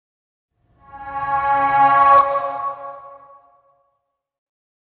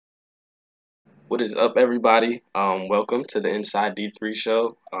What is up, everybody? Welcome to the Inside D3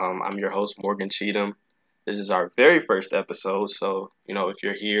 show. I'm your host, Morgan Cheatham. This is our very first episode, so if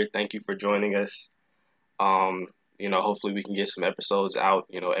you're here, thank you for joining us. Um, Hopefully we can get some episodes out,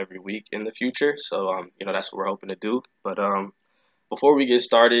 every week in the future. So, that's what we're hoping to do. But before we get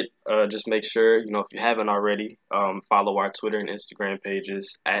started, just make sure, if you haven't already, follow our Twitter and Instagram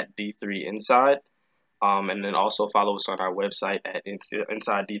pages at D3 Inside. And then also follow us on our website at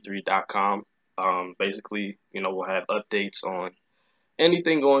insided3.com. Basically, we'll have updates on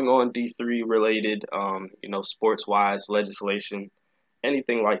anything going on D3 related, sports wise, legislation,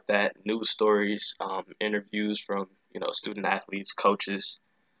 anything like that, news stories, interviews from, student athletes, coaches,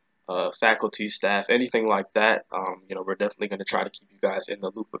 faculty, staff, anything like that. We're definitely going to try to keep you guys in the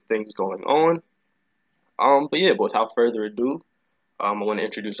loop of things going on. But without further ado, I want to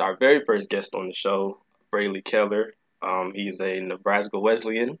introduce our very first guest on the show, Braly Keller. He's a Nebraska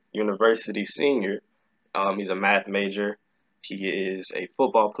Wesleyan University senior. He's a math major. He is a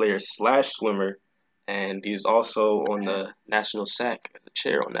football player slash swimmer, and he's also on the National SAAC as a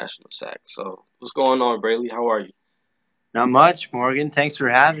chair on National SAAC. So, what's going on, Braly? How are you? Not much, Morgan. Thanks for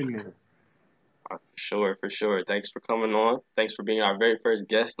having me. For sure. Thanks for coming on. Thanks for being our very first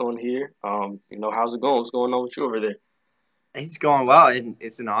guest on here. How's it going? What's going on with you over there? It's going well, and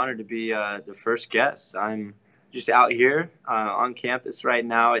it's an honor to be the first guest. I'm just out here on campus right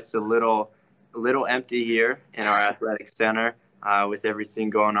now. It's a little empty here in our athletic center with everything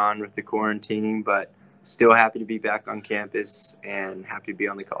going on with the quarantining, but still happy to be back on campus and happy to be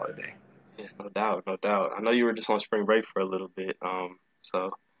on the call today. Yeah, no doubt, no doubt. I know you were just on spring break for a little bit.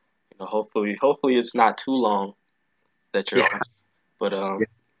 So hopefully it's not too long that you're Yeah, off. But yeah.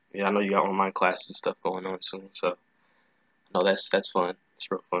 yeah, I know you got online classes and stuff going on soon. So no, that's fun.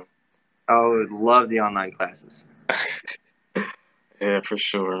 It's real fun. I would love the online classes. Yeah, for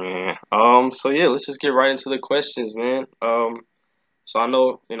sure, man. So yeah, let's just get right into the questions, man. So I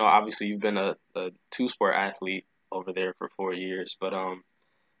know, obviously you've been a two-sport athlete over there for 4 years, but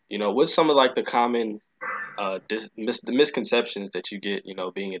what's some of like the common the misconceptions that you get,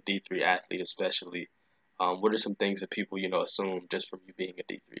 being a D3 athlete, especially? What are some things that people, assume just from you being a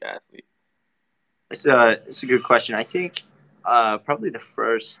D3 athlete? It's a good question. I think probably the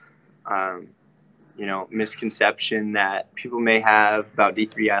first um, misconception that people may have about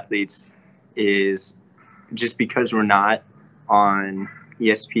D3 athletes is just because we're not on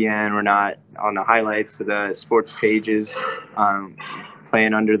ESPN, we're not on the highlights of the sports pages, um,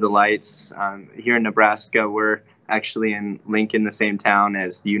 playing under the lights. Here in Nebraska, we're actually in Lincoln, the same town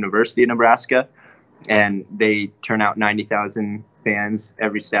as the University of Nebraska, and they turn out 90,000 fans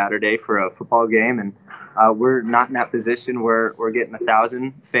every Saturday for a football game, and we're not in that position where we're getting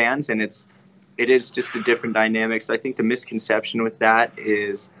 1,000 fans, and it is just a different dynamic. So I think the misconception with that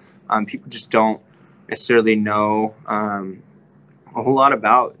is people just don't necessarily know a whole lot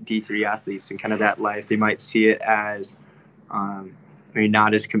about D3 athletes and kind of that life. They might see it as maybe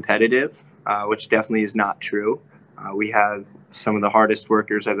not as competitive, which definitely is not true. We have some of the hardest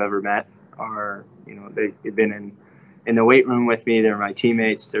workers I've ever met are, they've been in the weight room with me. They're my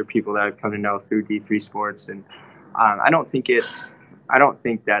teammates. They're people that I've come to know through D3 sports. And I don't think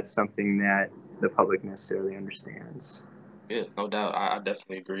that's something that the public necessarily understands. Yeah, no doubt. I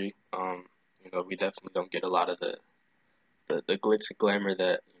definitely agree. We definitely don't get a lot of the glitz and glamour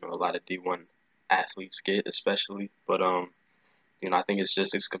that a lot of D1 athletes get, especially. But I think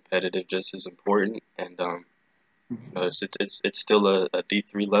it's competitive, just as important, and it's still a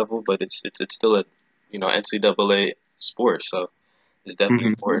D3 level, but it's still a NCAA sport, so it's definitely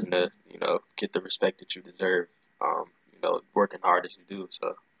Mm-hmm. important to get the respect that you deserve. Working hard as you do,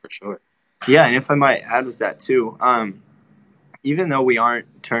 so for sure. Yeah, and if I might add with that too, even though we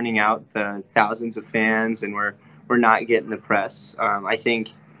aren't turning out the thousands of fans and we're not getting the press, I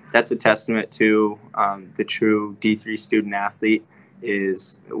think that's a testament to the true D3 student athlete.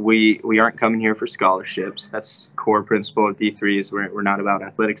 Is we aren't coming here for scholarships. That's core principle of D3 is we're not about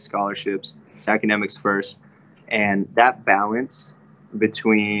athletic scholarships. It's academics first, and that balance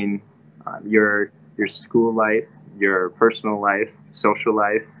between your school life, your personal life, social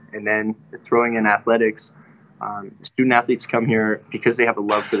life, and then throwing in athletics. Student athletes come here because they have a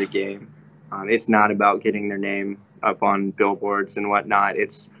love for the game. It's not about getting their name up on billboards and whatnot.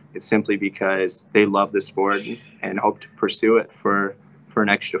 It's simply because they love the sport and hope to pursue it for an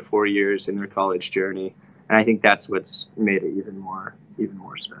extra 4 years in their college journey. And I think that's what's made it even more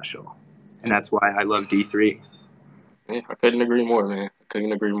special. And that's why I love D3. Yeah, I couldn't agree more, man. I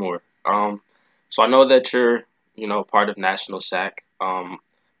couldn't agree more. So I know that you're, part of National SAC.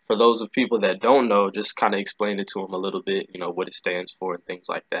 For those of people that don't know, just kind of explain it to them a little bit, what it stands for and things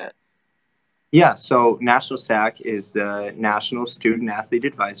like that. Yeah, so National SAAC is the National Student Athlete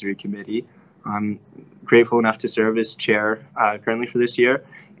Advisory Committee. I'm grateful enough to serve as chair currently for this year.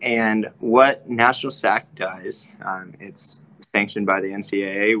 And what National SAAC does, it's sanctioned by the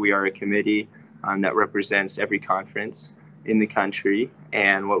NCAA. We are a committee that represents every conference in the country.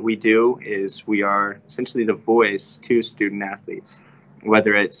 And what we do is we are essentially the voice to student athletes,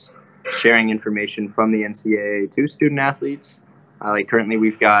 whether it's sharing information from the NCAA to student athletes. Like currently,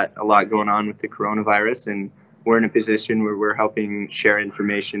 we've got a lot going on with the coronavirus, and we're in a position where we're helping share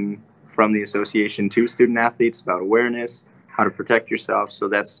information from the association to student athletes about awareness, how to protect yourself. So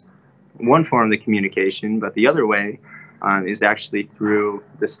that's one form of the communication. But the other way is actually through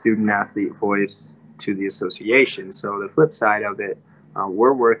the student athlete voice to the association. So the flip side of it,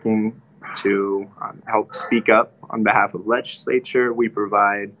 we're working to help speak up on behalf of legislature. We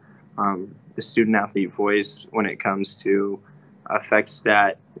provide the student athlete voice when it comes to affects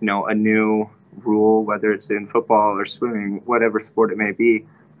that, a new rule, whether it's in football or swimming, whatever sport it may be.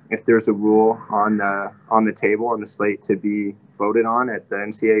 If there's a rule on the table, on the slate to be voted on at the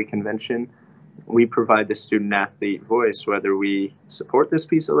NCAA convention, we provide the student athlete voice, whether we support this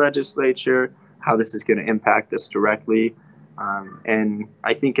piece of legislature, how this is going to impact us directly. And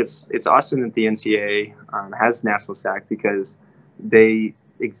I think it's awesome that the NCAA has National SAAC because they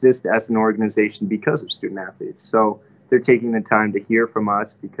exist as an organization because of student athletes. So they're taking the time to hear from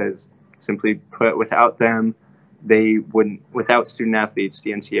us because, simply put, without them, without student athletes,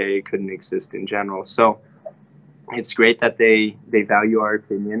 the NCAA couldn't exist in general. So it's great that they value our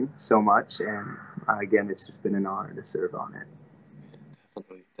opinion so much. And again, it's just been an honor to serve on it.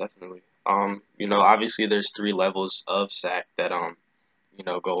 Definitely. Obviously there's three levels of SAAC that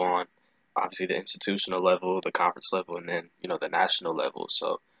go on. Obviously the institutional level, the conference level, and then, the national level.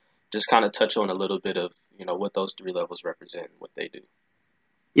 So just kind of touch on a little bit of, what those three levels represent, what they do.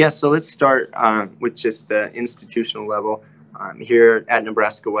 Yeah, so let's start with just the institutional level. Here at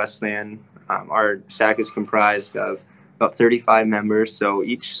Nebraska Wesleyan, our SAAC is comprised of about 35 members. So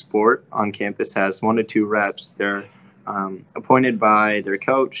each sport on campus has 1 to 2 reps. They're appointed by their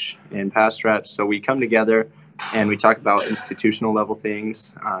coach and past reps. So we come together and we talk about institutional level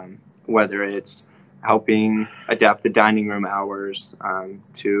things, whether it's helping adapt the dining room hours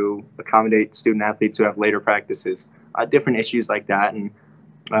to accommodate student athletes who have later practices, different issues like that. And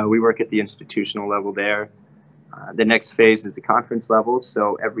we work at the institutional level there. The next phase is the conference level.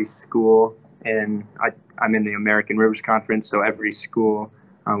 So every school, and I'm in the American Rivers Conference, so every school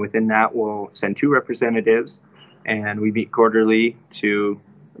within that will send 2 representatives, and we meet quarterly to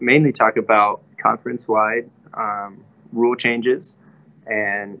mainly talk about conference-wide rule changes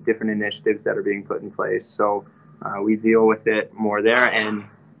and different initiatives that are being put in place. So we deal with it more there,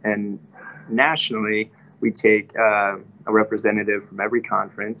 and nationally, we take a representative from every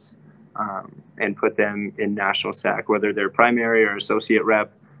conference and put them in National SAAC, whether they're primary or associate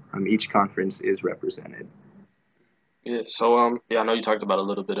rep. Each conference is represented. Yeah. So I know you talked about a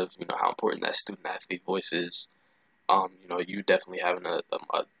little bit of how important that student athlete voice is. You definitely having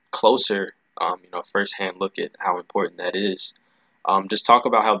a closer firsthand look at how important that is. Just talk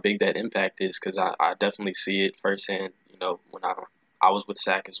about how big that impact is, because I definitely see it firsthand. When I was with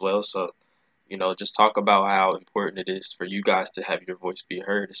SAAC as well. So just talk about how important it is for you guys to have your voice be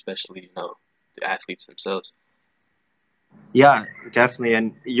heard, especially the athletes themselves. Yeah, definitely,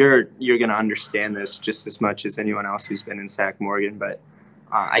 and you're going to understand this just as much as anyone else who's been in SAAC Morgan. But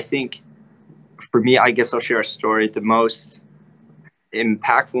I think for me, I guess I'll share a story. The most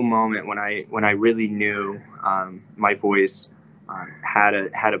impactful moment when I really knew my voice had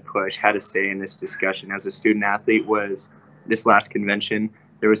a push, had a say in this discussion as a student athlete was this last convention.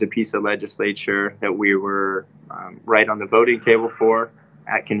 There was a piece of legislature that we were right on the voting table for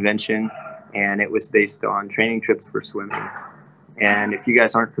at convention, and it was based on training trips for swimming. And if you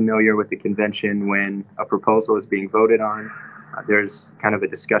guys aren't familiar with the convention, when a proposal is being voted on, there's kind of a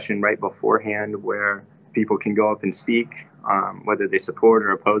discussion right beforehand where people can go up and speak, whether they support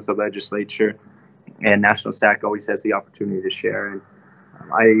or oppose the legislature. And National SAAC always has the opportunity to share. And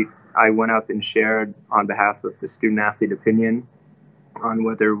I went up and shared on behalf of the student athlete opinion on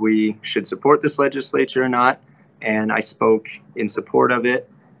whether we should support this legislature or not. And I spoke in support of it.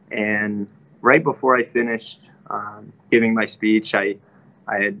 And right before I finished giving my speech, I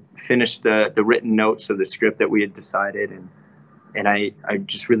had finished the written notes of the script that we had decided. And I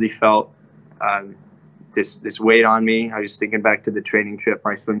just really felt this weight on me. I was thinking back to the training trip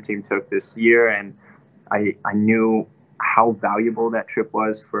my swim team took this year, and I knew how valuable that trip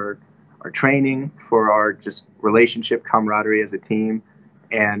was for our training, for our just relationship, camaraderie as a team.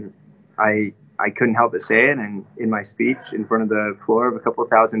 And I couldn't help but say it. And in my speech in front of the floor of a couple of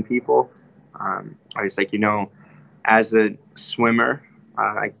thousand people, I was like, as a swimmer,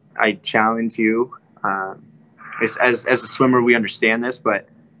 I challenge you. As a swimmer, we understand this, but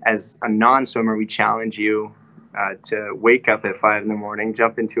as a non-swimmer, we challenge you to wake up at 5 a.m,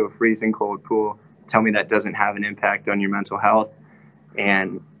 jump into a freezing cold pool. Tell me that doesn't have an impact on your mental health,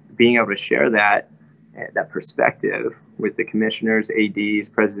 and being able to share that perspective with the commissioners, ADs,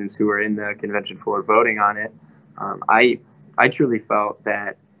 presidents who were in the convention floor voting on it. I truly felt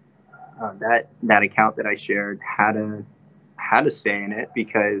that that account that I shared had a say in it,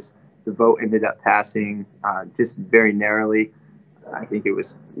 because the vote ended up passing just very narrowly. I think it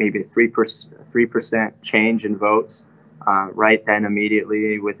was maybe a 3% change in votes right then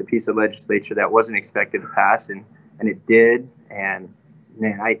immediately, with a piece of legislature that wasn't expected to pass, and it did. And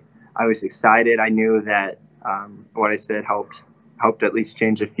man, I was excited. I knew that what I said helped at least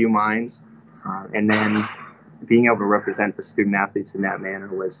change a few minds, and then being able to represent the student athletes in that manner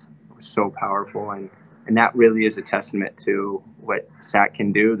was so powerful, and that really is a testament to what SAAC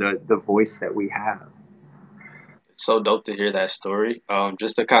can do, the voice that we have. It's so dope to hear that story.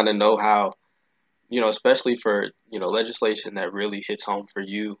 Just to kind of know how, especially for, legislation that really hits home for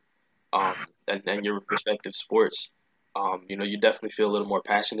you, and your respective sports, you definitely feel a little more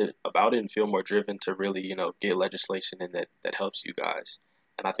passionate about it and feel more driven to really, get legislation in that helps you guys.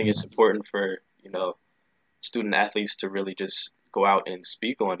 And I think it's important for, student athletes to really just go out and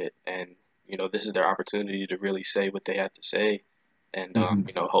speak on it. And, this is their opportunity to really say what they have to say, and,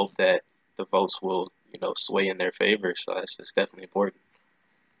 hope that the votes will, sway in their favor. So that's definitely important.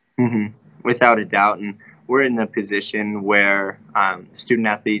 Mm-hmm. Without a doubt. And we're in the position where student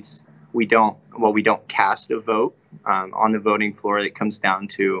athletes, we don't cast a vote on the voting floor. It comes down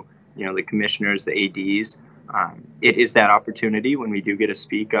to, the commissioners, the ADs. It is that opportunity when we do get to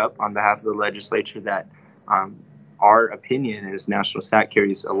speak up on behalf of the legislature that our opinion as National SAAC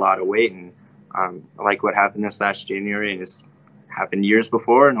carries a lot of weight. And like what happened this last January, and has happened years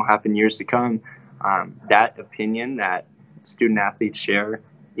before and will happen years to come, that opinion that student athletes share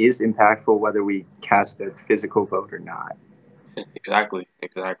is impactful whether we cast a physical vote or not. Exactly.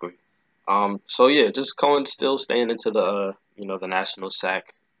 So yeah, just staying into the the National SAAC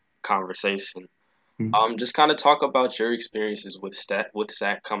conversation. Just kind of talk about your experiences with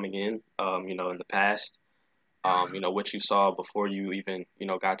SAAC coming in, in the past. What you saw before you even,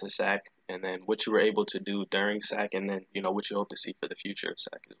 got to SAAC, and then what you were able to do during SAAC, and then, what you hope to see for the future of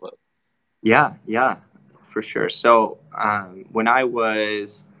SAAC as well. Yeah, for sure. So when I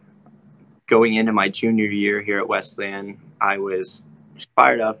was going into my junior year here at Wesleyan, I was just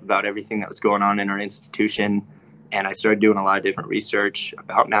fired up about everything that was going on in our institution. And I started doing a lot of different research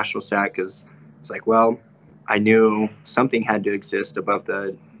about National SAAC, because it's like, well, I knew something had to exist above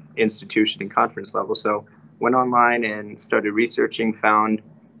the institution and conference level. So went online and started researching, found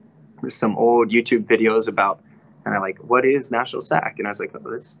some old YouTube videos about kind of like, what is National SAAC? And I was like,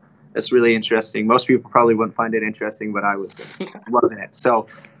 oh, that's really interesting. Most people probably wouldn't find it interesting, but I was loving it. So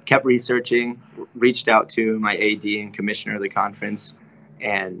kept researching, reached out to my AD and commissioner of the conference,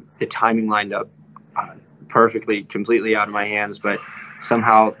 and the timing lined up perfectly, completely out of my hands, but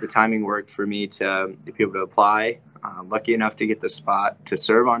somehow the timing worked for me to be able to apply. Lucky enough to get the spot to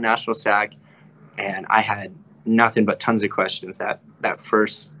serve on National SAAC, and I had nothing but tons of questions the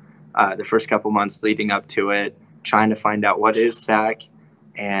first couple months leading up to it, trying to find out what is SAAC.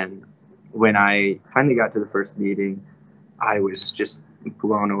 And when I finally got to the first meeting, I was just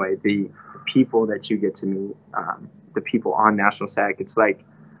blown away. The people that you get to meet, the people on National SAAC,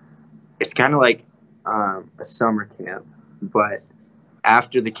 it's kind of like a summer camp, but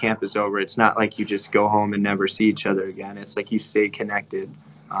after the camp is over, it's not like you just go home and never see each other again. It's like you stay connected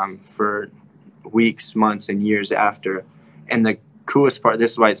for weeks, months, and years after. And the coolest part,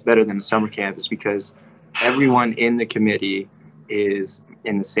 this is why it's better than a summer camp, is because everyone in the committee is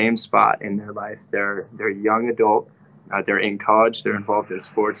in the same spot in their life. They're a young adult. They're in college. They're involved in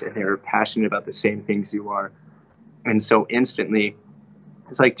sports, and they're passionate about the same things you are. And so instantly,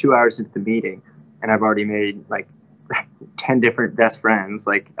 it's like 2 hours into the meeting, and I've already made like 10 different best friends.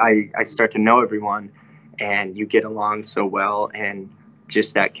 Like I start to know everyone, and you get along so well. And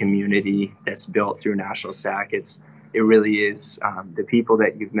just that community that's built through National SAAC, it really is the people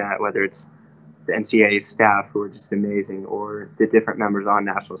that you've met, whether it's the NCAA staff who are just amazing, or the different members on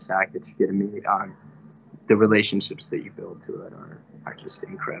National SAAC that you get to meet. The relationships that you build to it are just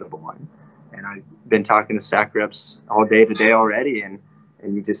incredible. And I've been talking to SAAC reps all day today already, and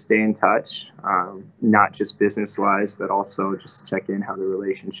you just stay in touch, not just business-wise, but also just check in how the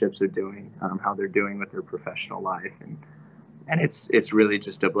relationships are doing, how they're doing with their professional life, and it's really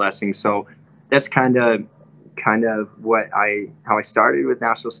just a blessing. So that's kind of how I started with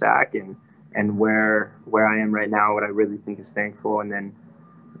National SAAC, and where I am right now, what I really think is thankful. And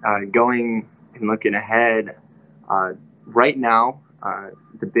then going and looking ahead, right now,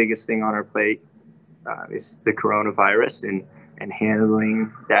 the biggest thing on our plate is the coronavirus and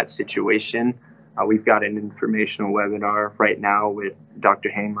handling that situation. We've got an informational webinar right now with Dr.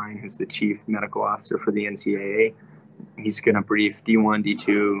 Hainline, who's the Chief Medical Officer for the NCAA. He's going to brief D1,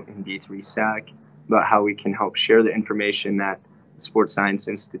 D2, and D3 SAAC about how we can help share the information that the Sports Science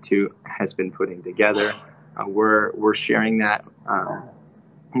Institute has been putting together. We're sharing that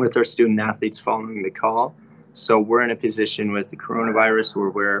with our student athletes following the call. So we're in a position with the coronavirus where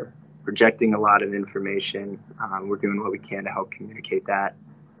we're projecting a lot of information. We're doing what we can to help communicate that.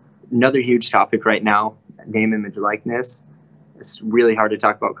 Another huge topic right now, name, image, likeness. It's really hard to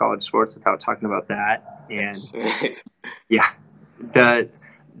talk about college sports without talking about that. And yeah, the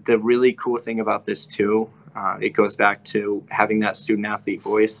really cool thing about this too, it goes back to having that student athlete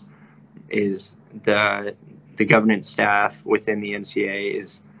voice, is the governance staff within the NCAA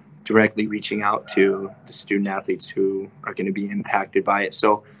is directly reaching out to the student athletes who are going to be impacted by it.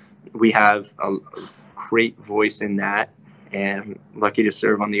 So we have a great voice in that, and I'm lucky to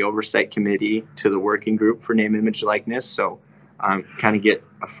serve on the oversight committee to the working group for name, image, likeness. So kind of get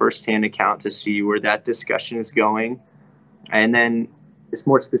a firsthand account to see where that discussion is going. And then it's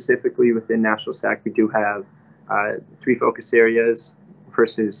more specifically within National SAAC, we do have 3 focus areas.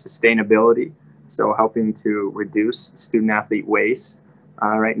 First is sustainability, so helping to reduce student athlete waste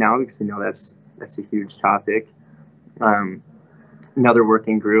right now, because we know that's a huge topic. Another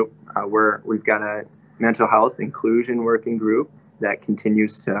working group, we've got a mental health inclusion working group that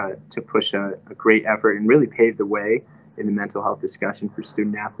continues to push a great effort and really pave the way in the mental health discussion for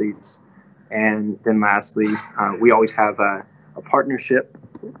student athletes. And then lastly, we always have a partnership.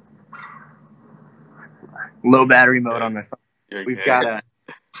 Low battery mode on my phone. We've got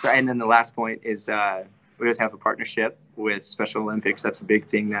and then the last point is we always have a partnership with Special Olympics. That's a big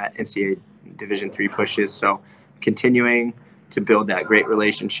thing that NCAA Division III pushes. So continuing to build that great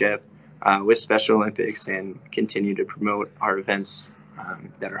relationship with Special Olympics and continue to promote our events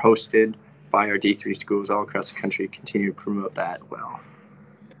that are hosted by our D3 schools all across the country, continue to promote that well.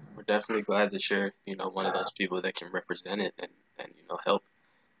 We're definitely glad that you're, one of those people that can represent it and help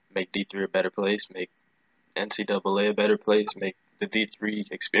make D3 a better place, make NCAA a better place, make the D3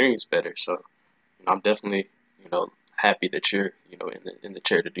 experience better. So I'm definitely, happy that you're, in the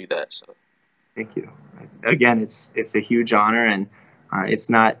chair to do that. So thank you. Again, it's a huge honor, and it's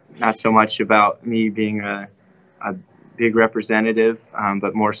not so much about me being a big representative,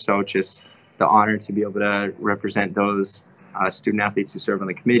 but more so just the honor to be able to represent those student athletes who serve on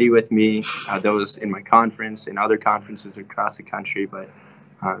the committee with me, those in my conference and other conferences across the country. But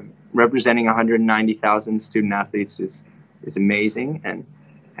representing 190,000 student athletes is amazing, and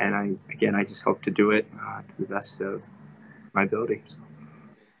I just hope to do it to the best of my ability. So.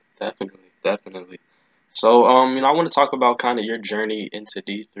 Definitely. So I want to talk about kind of your journey into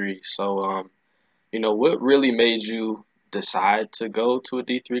D3. So what really made you decide to go to a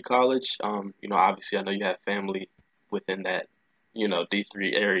D3 college? Obviously I know you have family within that,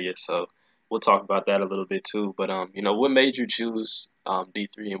 D3 area, so we'll talk about that a little bit too. But what made you choose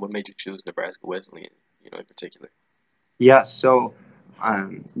D3, and what made you choose Nebraska Wesleyan, in particular? Yeah, so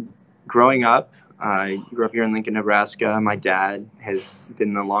growing up, I grew up here in Lincoln, Nebraska. My dad has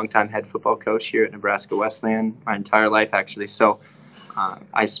been the longtime head football coach here at Nebraska Wesleyan my entire life, actually. So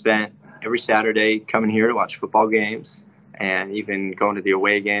I spent every Saturday coming here to watch football games and even going to the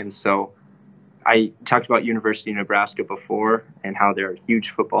away games. So I talked about University of Nebraska before and how they're a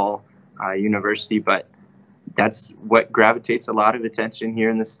huge football university, but that's what gravitates a lot of attention here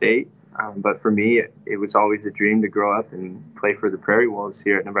in the state. But for me, it was always a dream to grow up and play for the Prairie Wolves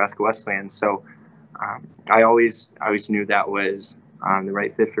here at Nebraska Wesleyan. So I always knew that was the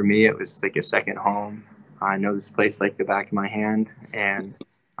right fit for me. It was like a second home. I know this place like the back of my hand, and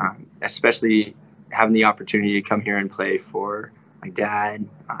especially having the opportunity to come here and play for my dad.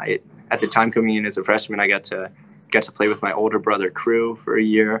 At the time coming in as a freshman, I got to play with my older brother Crew for a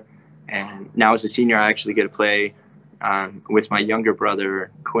year, and now as a senior, I actually get to play with my younger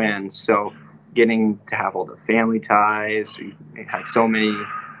brother Quinn. So getting to have all the family ties, we had so many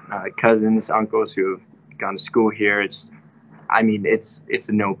cousins, uncles who have gone to school here. It's a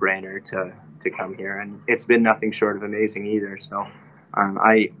no-brainer to come here, and it's been nothing short of amazing either. So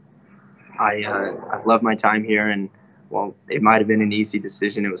I've loved my time here, and while it might have been an easy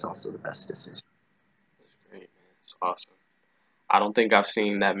decision, it was also the best decision. That's great, man. It's awesome. I don't think I've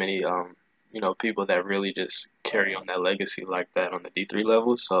seen that many people that really just carry on that legacy like that on the D3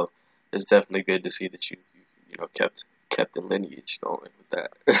 level. So it's definitely good to see that you kept kept the lineage going with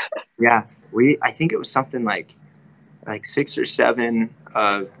that. Yeah, I think it was something like 6 or 7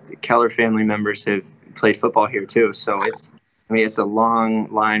 of the Keller family members have played football here too. So it's a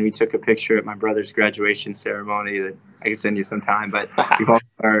long line. We took a picture at my brother's graduation ceremony that I can send you sometime. But we've all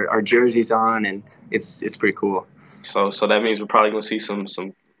got our jerseys on, and it's pretty cool. So that means we're probably gonna see some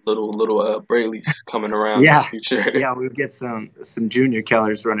little Braylys coming around in the Yeah, future. yeah, we'll get some junior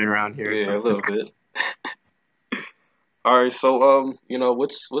Kellers running around here or Yeah, a something. little bit. All right, so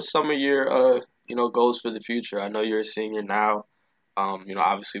what's some of your goals for the future? I know you're a senior now.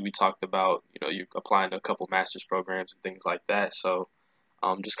 Obviously we talked about you applying to a couple master's programs and things like that. So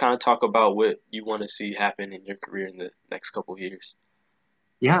just kind of talk about what you want to see happen in your career in the next couple of years.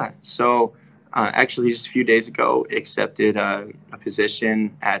 Yeah, so actually just a few days ago, accepted a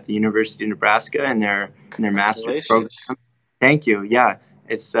position at the University of Nebraska in their master's program. Congratulations. Thank you. Yeah,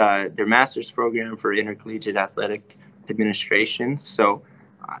 it's their master's program for intercollegiate athletic administration. So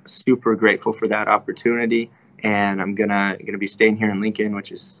super grateful for that opportunity, and I'm gonna be staying here in Lincoln,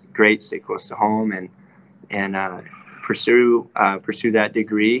 which is great. Stay close to home and pursue that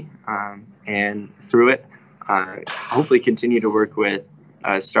degree, and through it, hopefully continue to work with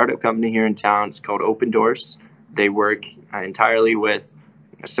a startup company here in town. It's called Open Doors. They work entirely with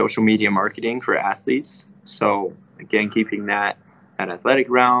social media marketing for athletes. So again, keeping that athletic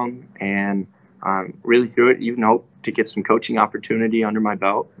realm, and really through it, even hope to get some coaching opportunity under my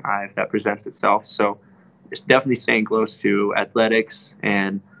belt if that presents itself. So it's definitely staying close to athletics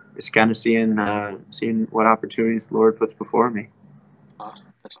and just kind of seeing what opportunities the Lord puts before me. Awesome.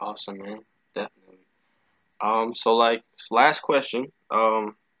 That's awesome, man. Definitely. So like last question.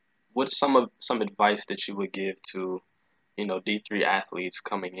 What's some advice that you would give to D3 athletes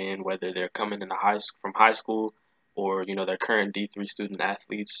coming in, whether they're coming into from high school or they're current D3 student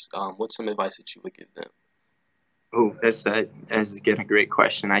athletes? What's some advice that you would give them? Oh, that's again a great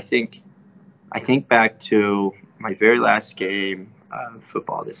question. I think back to my very last game of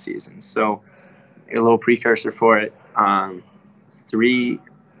football this season. So a little precursor for it. Three,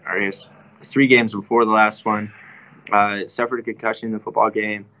 or I guess 3 games before the last one, suffered a concussion in the football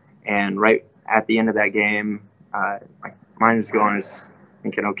game, and right at the end of that game, my mind was going, as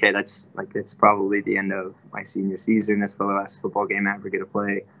thinking, okay, it's probably the end of my senior season. That's the last football game I ever get to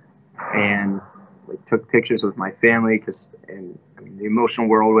play, and took pictures with my family and the emotional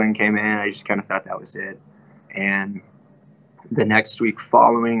whirlwind came in. I just kind of thought that was it, and the next week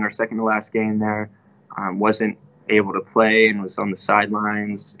following our second to last game there, wasn't able to play and was on the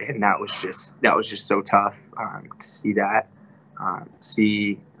sidelines, and that was just so tough to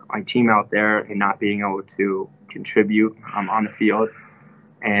see my team out there and not being able to contribute on the field.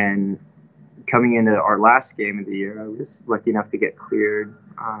 And coming into our last game of the year, I was lucky enough to get cleared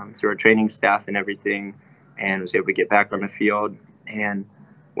through our training staff and everything, and was able to get back on the field. And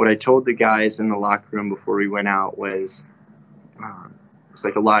what I told the guys in the locker room before we went out was, it's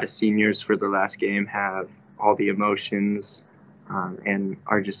like a lot of seniors for their last game have all the emotions, and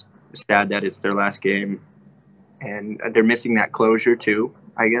are just sad that it's their last game, and they're missing that closure too.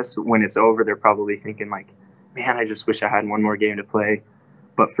 I guess when it's over, they're probably thinking like, man, I just wish I had one more game to play.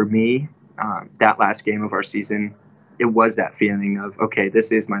 But for me, that last game of our season, it was that feeling of, okay,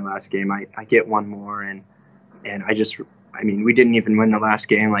 this is my last game. I get one more, and we didn't even win the last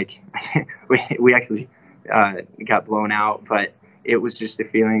game. Like we actually got blown out, but it was just a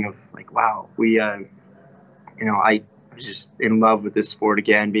feeling of like, wow, I was just in love with this sport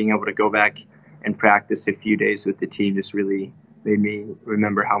again. Being able to go back and practice a few days with the team just really made me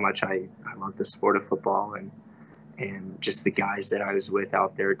remember how much I love the sport of football, and just the guys that I was with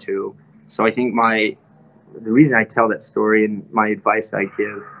out there too. So I think the reason I tell that story, and my advice I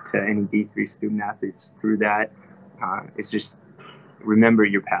give to any D3 student athletes through that, is just remember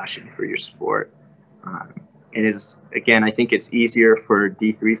your passion for your sport. It is, again, I think it's easier for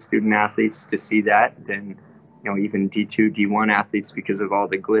D3 student athletes to see that than even D2, D1 athletes, because of all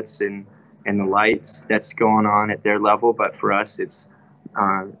the glitz and the lights that's going on at their level. But for us, it's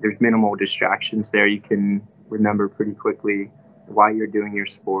there's minimal distractions there. You can remember pretty quickly why you're doing your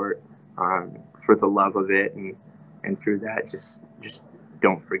sport, for the love of it, and through that, just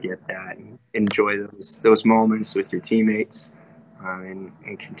don't forget that, and enjoy those moments with your teammates, and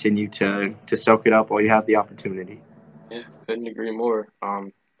continue to soak it up while you have the opportunity. Yeah, couldn't agree more.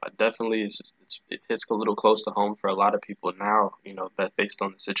 Definitely, it hits a little close to home for a lot of people now. That based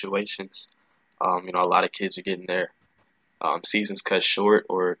on the situations, a lot of kids are getting their seasons cut short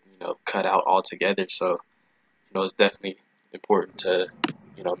or cut out altogether. So it's definitely important to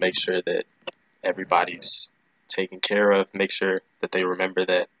make sure that everybody's taken care of. Make sure that they remember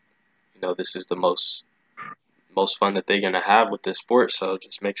that this is the most most fun that they're gonna have with this sport. So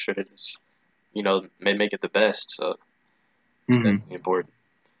just make sure that it's, make it the best. So it's Mm-hmm. definitely important.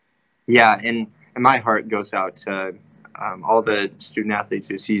 Yeah, and my heart goes out to all the student athletes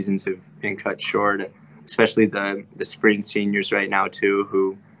whose seasons have been cut short, especially the spring seniors right now too,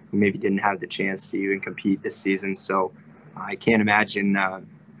 who maybe didn't have the chance to even compete this season. So I can't imagine the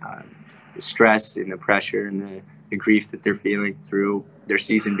stress and the pressure and the grief that they're feeling through their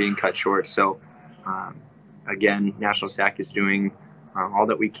season being cut short. So um, again, National SAAC is doing all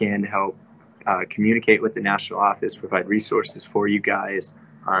that we can to help communicate with the national office, provide resources for you guys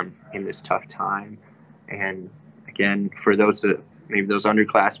in this tough time. And again, for those maybe those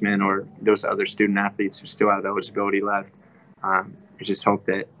underclassmen or those other student athletes who still have eligibility left, I just hope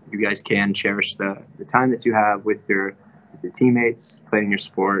that you guys can cherish the time that you have with your teammates playing your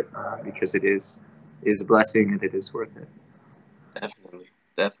sport, because it is a blessing and it is worth it. Definitely,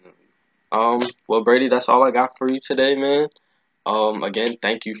 definitely. Well, Brady, that's all I got for you today, man. Again,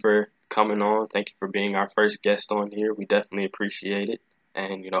 thank you for coming on. Thank you for being our first guest on here. We definitely appreciate it.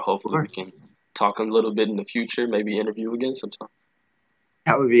 And, hopefully we can talk a little bit in the future, maybe interview again sometime.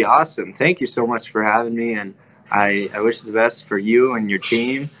 That would be awesome. Thank you so much for having me, and I wish the best for you and your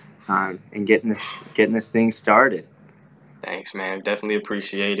team and getting this thing started. Thanks, man. Definitely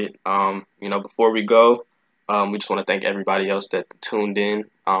appreciate it. Before we go, we just want to thank everybody else that tuned in.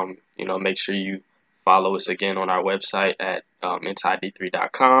 Make sure you follow us again on our website at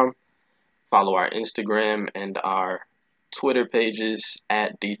InsideD3.com. Follow our Instagram and our Twitter pages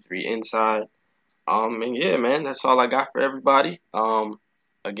at D3Inside. And yeah, man, that's all I got for everybody.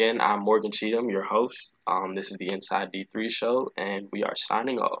 Again, I'm Morgan Cheatham, your host. This is the Inside D3 show, and we are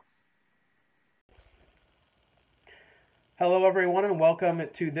signing off. Hello, everyone, and welcome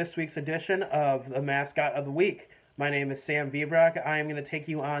to this week's edition of the Mascot of the Week. My name is Sam Vibrock. I am going to take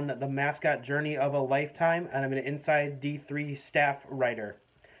you on the mascot journey of a lifetime, and I'm an Inside D3 staff writer.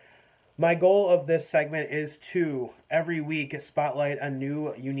 My goal of this segment is to, every week, spotlight a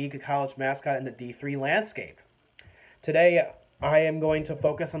new, unique college mascot in the D3 landscape. Today, I am going to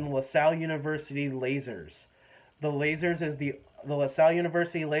focus on the LaSalle University Lasers. The LaSalle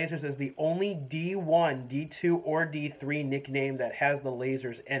University Lasers is the only D1, D2, or D3 nickname that has the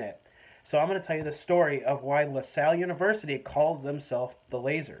Lasers in it. So I'm going to tell you the story of why LaSalle University calls themselves the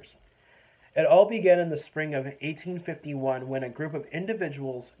Lasers. It all began in the spring of 1851 when a group of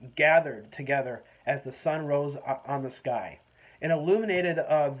individuals gathered together as the sun rose on the sky and illuminated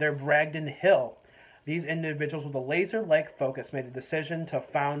their Bragdon Hill. These individuals with a laser-like focus made the decision to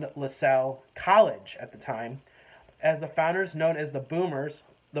found LaSalle College at the time. As the founders, known as the Boomers,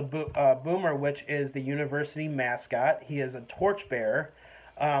 the Boomer, which is the university mascot, he is a torchbearer,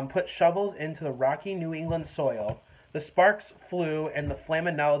 put shovels into the rocky New England soil. The sparks flew and the flame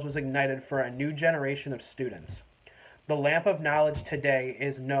of knowledge was ignited for a new generation of students. The lamp of knowledge today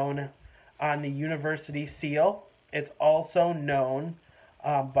is known on the university seal. It's also known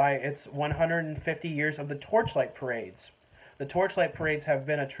by its 150 years of the torchlight parades. The torchlight parades have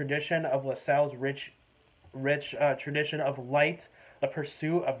been a tradition of LaSalle's rich tradition of light, the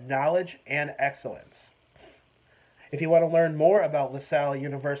pursuit of knowledge and excellence. If you want to learn more about LaSalle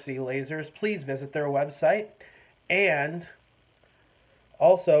University Lasers, please visit their website. And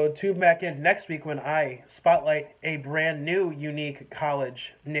also tune back in next week when I spotlight a brand new unique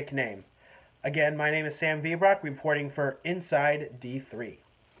college nickname. Again, my name is Sam Vibrock, reporting for Inside D3.